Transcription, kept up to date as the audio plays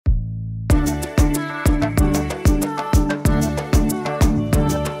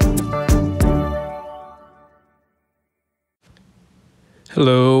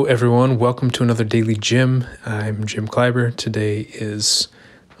Hello, everyone. Welcome to another Daily Jim. I'm Jim Kleiber. Today is,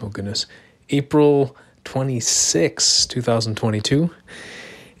 April 26, 2022.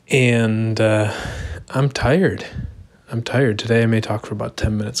 And I'm tired. Today I may talk for about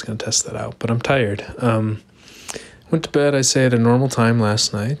 10 minutes, going to test that out, but I'm tired. Went to bed, I say, at a normal time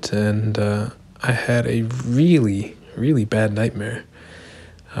last night, and I had a really, really bad nightmare.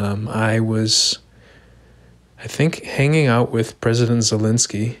 I was hanging out with President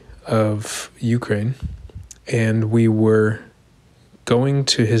Zelensky of Ukraine, and we were going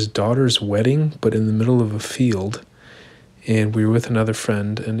to his daughter's wedding, but in the middle of a field, and we were with another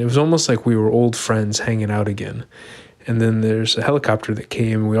friend, and it was almost like we were old friends hanging out again. And then there's a helicopter that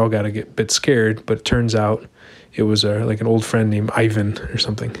came, and we all got a bit scared, but it turns out it was like an old friend named Ivan or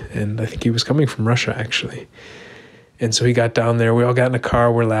something, and I think he was coming from Russia, actually. And so he got down there, we all got in a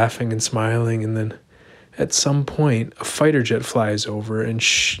car, we're laughing and smiling, and then at some point, a fighter jet flies over, and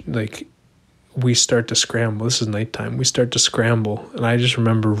we start to scramble. This is nighttime. We start to scramble, and I just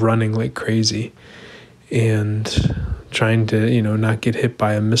remember running like crazy and trying to, not get hit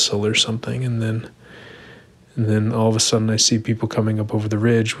by a missile or something. And then all of a sudden, I see people coming up over the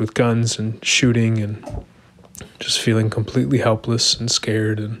ridge with guns and shooting, and just feeling completely helpless and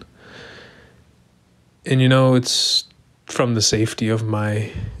scared. And it's from the safety of my,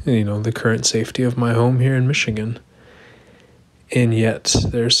 the current safety of my home here in Michigan. And yet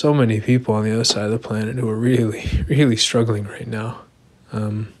there are so many people on the other side of the planet who are really, really struggling right now.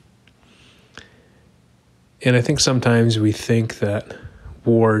 And I think sometimes we think that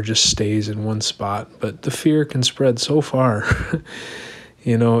war just stays in one spot, but the fear can spread so far.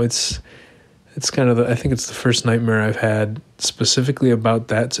 It's kind of, I think it's the first nightmare I've had specifically about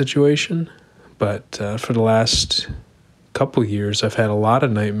that situation. But for the last couple years, I've had a lot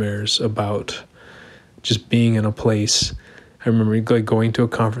of nightmares about just being in a place. I remember going to a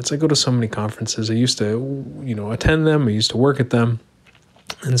conference. I go to so many conferences. I used to, attend them. I used to work at them.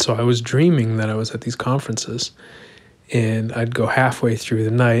 And so I was dreaming that I was at these conferences, and I'd go halfway through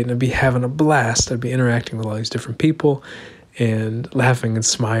the night and I'd be having a blast. I'd be interacting with all these different people and laughing and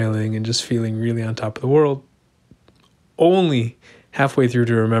smiling and just feeling really on top of the world. Only halfway through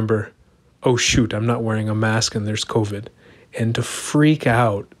to remember, oh shoot, I'm not wearing a mask and there's COVID. And to freak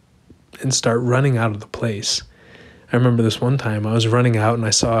out and start running out of the place. I remember this one time I was running out and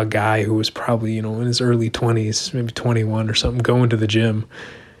I saw a guy who was probably, in his early 20s, maybe 21 or something, going to the gym.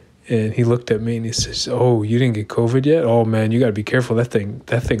 And he looked at me and he says, "Oh, you didn't get COVID yet? Oh man, you got to be careful. That thing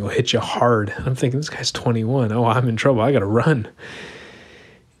will hit you hard." And I'm thinking, this guy's 21. Oh, I'm in trouble. I got to run.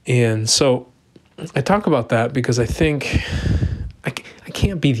 And so I talk about that because I think I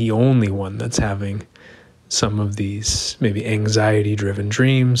can't be the only one that's having some of these maybe anxiety-driven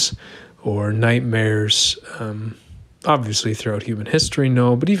dreams or nightmares. Obviously, throughout human history,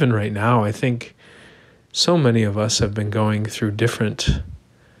 no. But even right now, I think so many of us have been going through different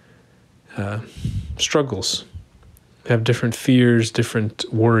struggles, have different fears, different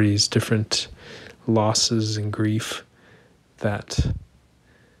worries, different losses and grief that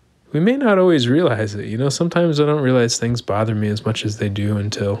we may not always realize it. Sometimes I don't realize things bother me as much as they do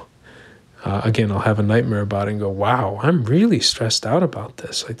until, again, I'll have a nightmare about it and go, wow, I'm really stressed out about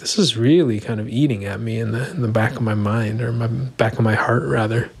this. Like, this is really kind of eating at me in the back of my mind, or my back of my heart,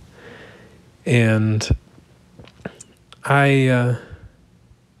 rather. And I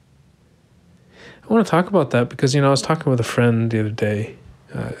want to talk about that because, I was talking with a friend the other day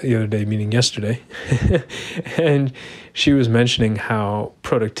meaning yesterday, and she was mentioning how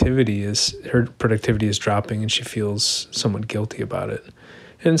her productivity is dropping, and she feels somewhat guilty about it.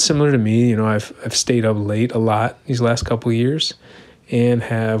 And similar to me, I've stayed up late a lot these last couple of years, and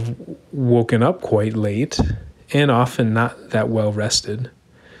have woken up quite late, and often not that well rested,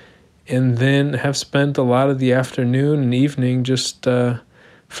 and then have spent a lot of the afternoon and evening just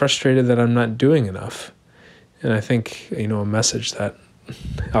frustrated that I'm not doing enough. And I think, a message that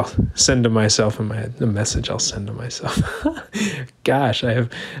I'll send to myself in my head, the message I'll send to myself. Gosh, I've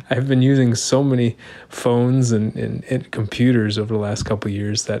been using so many phones and computers over the last couple of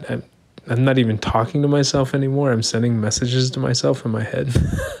years that I'm not even talking to myself anymore. I'm sending messages to myself in my head.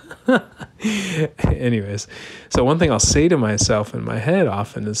 Anyways, so one thing I'll say to myself in my head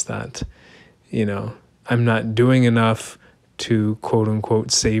often is that, I'm not doing enough to quote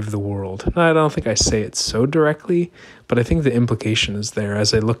unquote save the world. Now, I don't think I say it so directly, but I think the implication is there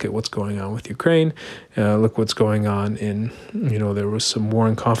as I look at what's going on with Ukraine, look what's going on in, there was some war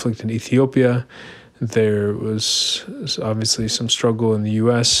and conflict in Ethiopia. There was obviously some struggle in the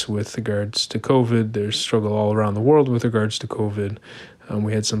U.S. with regards to COVID. There's struggle all around the world with regards to COVID.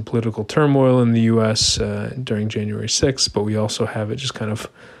 We had some political turmoil in the U.S. During January 6th, but we also have it just kind of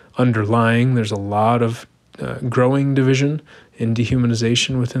underlying. There's a lot of growing division and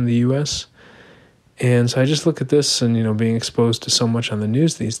dehumanization within the U.S. And so I just look at this and, being exposed to so much on the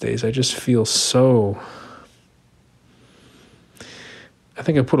news these days, I just feel I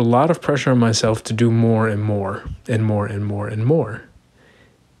think I put a lot of pressure on myself to do more and more and more and more and more.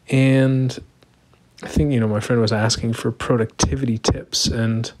 And I think, my friend was asking for productivity tips,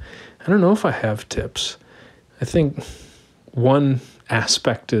 and I don't know if I have tips. I think one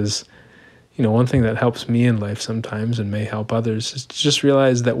aspect is, one thing that helps me in life sometimes and may help others is to just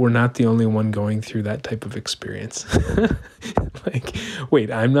realize that we're not the only one going through that type of experience.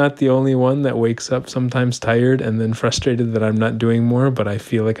 Wait, I'm not the only one that wakes up sometimes tired and then frustrated that I'm not doing more, but I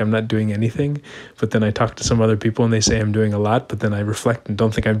feel like I'm not doing anything. But then I talk to some other people and they say I'm doing a lot, but then I reflect and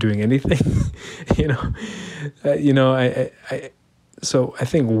don't think I'm doing anything. So I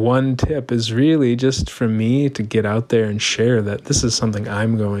think one tip is really just for me to get out there and share that this is something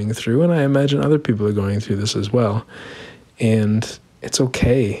I'm going through, and I imagine other people are going through this as well. And it's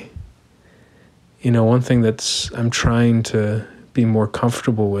okay. One thing I'm trying to be more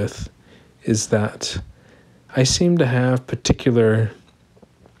comfortable with is that I seem to have particular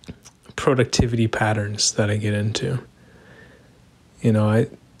productivity patterns that I get into.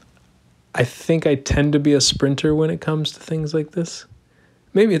 I think I tend to be a sprinter when it comes to things like this.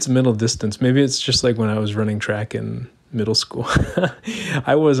 Maybe it's middle distance. Maybe it's just like when I was running track in middle school.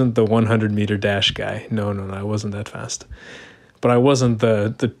 I wasn't the 100-meter dash guy. No, I wasn't that fast. But I wasn't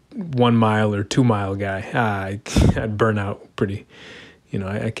the 1 mile or 2 mile guy. I'd burn out pretty.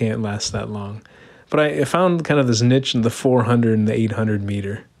 I can't last that long. But I found kind of this niche in the 400 and the 800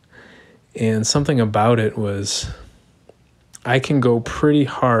 meter. And something about it was I can go pretty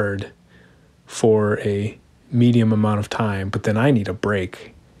hard for a medium amount of time, but then I need a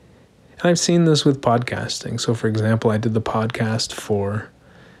break. And I've seen this with podcasting. So for example, I did the podcast for,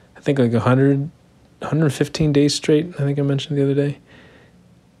 I think 115 days straight, I think I mentioned the other day.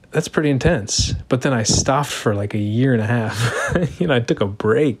 That's pretty intense. But then I stopped for like a year and a half. I took a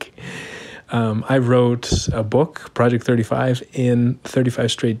break. I wrote a book, Project 35, in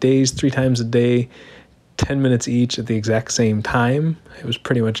 35 straight days, 3 times a day, 10 minutes each at the exact same time. It was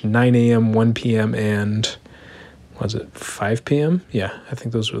pretty much 9 a.m., 1 p.m., and was it 5 p.m.? Yeah, I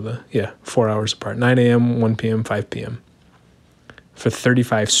think those were 4 hours apart. 9 a.m., 1 p.m., 5 p.m. for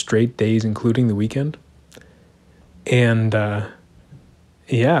 35 straight days, including the weekend. And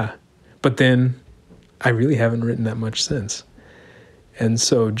but then I really haven't written that much since. And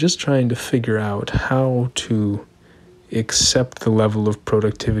so just trying to figure out how to accept the level of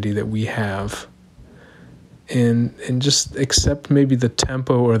productivity that we have and just accept maybe the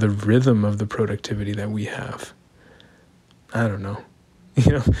tempo or the rhythm of the productivity that we have. I don't know.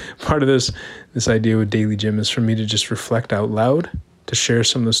 Part of this idea with DailyJim is for me to just reflect out loud, to share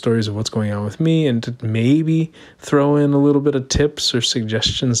some of the stories of what's going on with me, and to maybe throw in a little bit of tips or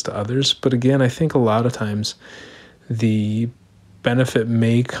suggestions to others. But again, I think a lot of times the benefit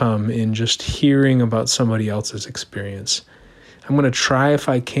may come in just hearing about somebody else's experience. I'm going to try if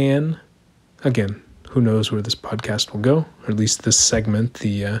I can. Again, who knows where this podcast will go, or at least this segment,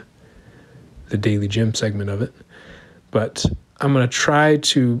 the DailyJim segment of it. But I'm going to try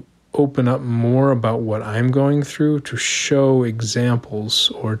to open up more about what I'm going through, to show examples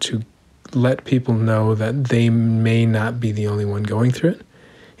or to let people know that they may not be the only one going through it,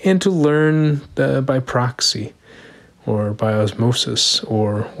 and to learn by proxy or by osmosis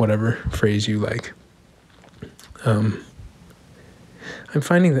or whatever phrase you like. I'm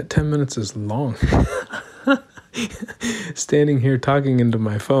finding that 10 minutes is long. Standing here talking into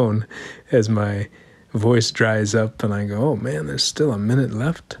my phone as my voice dries up and I go, oh man, there's still a minute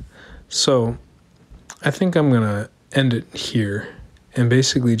left. So I think I'm going to end it here and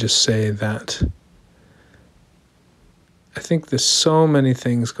basically just say that I think there's so many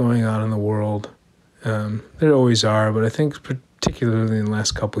things going on in the world. There always are, but I think particularly in the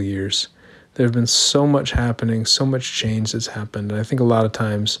last couple of years, there have been so much happening, so much change that's happened. And I think a lot of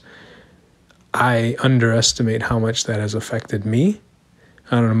times I underestimate how much that has affected me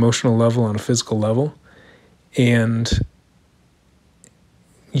on an emotional level, on a physical level, and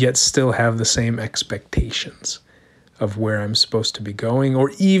yet still have the same expectations of where I'm supposed to be going,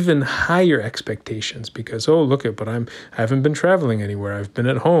 or even higher expectations because, but I haven't been traveling anywhere. I've been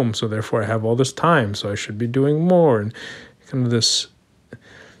at home, so therefore I have all this time, so I should be doing more. And kind of this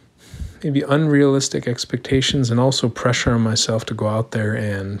maybe unrealistic expectations, and also pressure on myself to go out there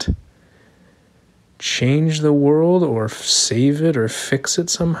and change the world or save it or fix it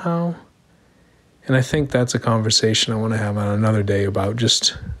somehow. And I think that's a conversation I want to have on another day about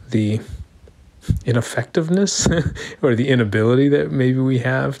just the ineffectiveness or the inability that maybe we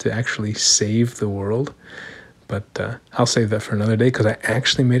have to actually save the world. But I'll save that for another day because I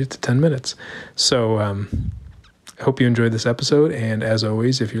actually made it to 10 minutes. So I hope you enjoyed this episode. And as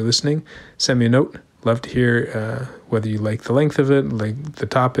always, if you're listening, send me a note. Love to hear whether you like the length of it, like the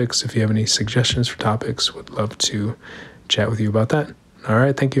topics. If you have any suggestions for topics, would love to chat with you about that. All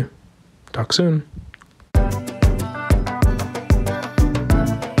right. Thank you. Talk soon.